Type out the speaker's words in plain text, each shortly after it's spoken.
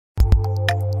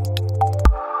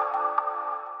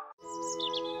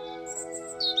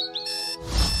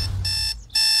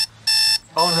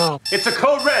It's a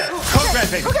code red. Code red,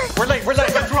 baby. Okay. We're late.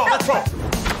 Let's roll.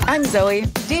 I'm Zoe.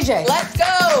 DJ. Let's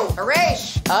go.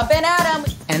 Harish. Up and Adam.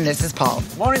 And this is Paul.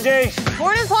 Morning, Dave.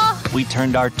 Morning, Paul. We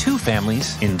turned our two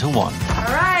families into one.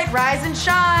 All right, rise and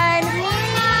shine.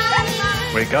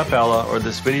 Wake up, Ella, or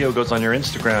this video goes on your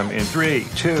Instagram in 3,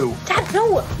 2. Dad,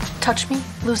 no. Touch me,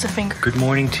 lose a finger. Good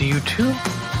morning to you, too.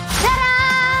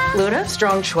 Ta-da! Luna,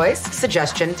 strong choice.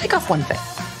 Suggestion, take off one thing.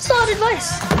 Solid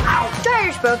advice. Ow.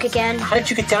 Dryer's broke again. How did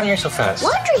you get down here so fast?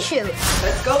 Laundry chute.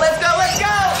 Let's go.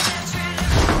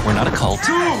 We're not a cult.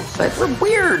 But we're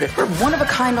weird. We're one of a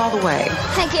kind all the way.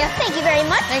 Thank you. Thank you very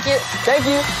much. Thank you.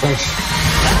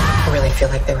 I really feel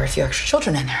like there were a few extra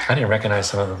children in there. I didn't recognize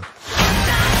some of them.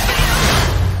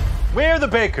 We're the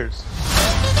Bakers.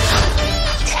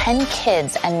 10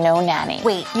 kids and no nanny.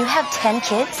 Wait, you have 10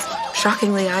 kids?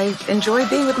 Shockingly, I enjoy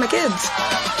being with my kids.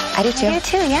 I do too. You do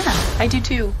too, yeah. I do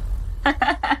too. You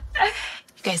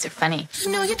guys are funny.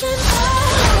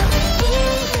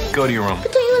 Go to your room.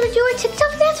 But don't you want to do our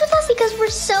TikTok dance with us? Because we're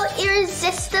so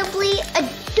irresistibly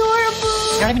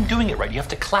adorable. You're not even doing it right. You have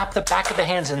to clap the back of the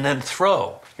hands and then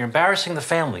throw. You're embarrassing the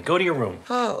family. Go to your room.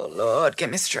 Oh, Lord, give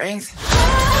me strength.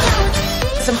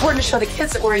 It's important to show the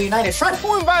kids that we're a united front.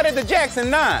 Who invited the Jackson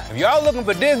 9? If y'all looking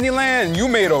for Disneyland, you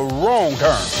made a wrong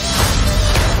turn.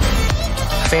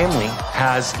 Family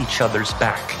has each other's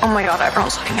back. Oh my God,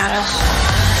 everyone's looking at us.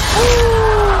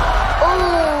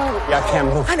 Yeah, I can't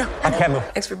move. I know. I can't move.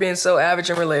 Thanks for being so average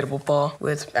and relatable, Paul.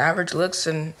 With average looks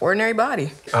and ordinary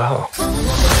body. Oh.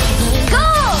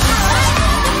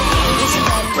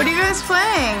 What are you guys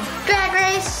playing? Drag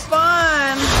race.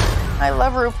 Fun. I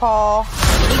love RuPaul.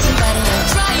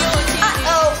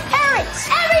 Uh-oh. Parents,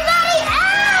 everybody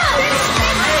out!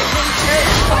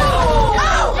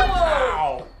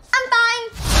 I'm fine.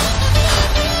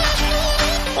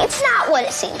 It's not what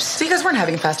it seems. So you guys weren't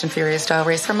having a Fast and Furious style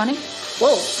race for money?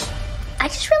 Whoa. I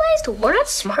just realized we're not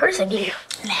smarter than you.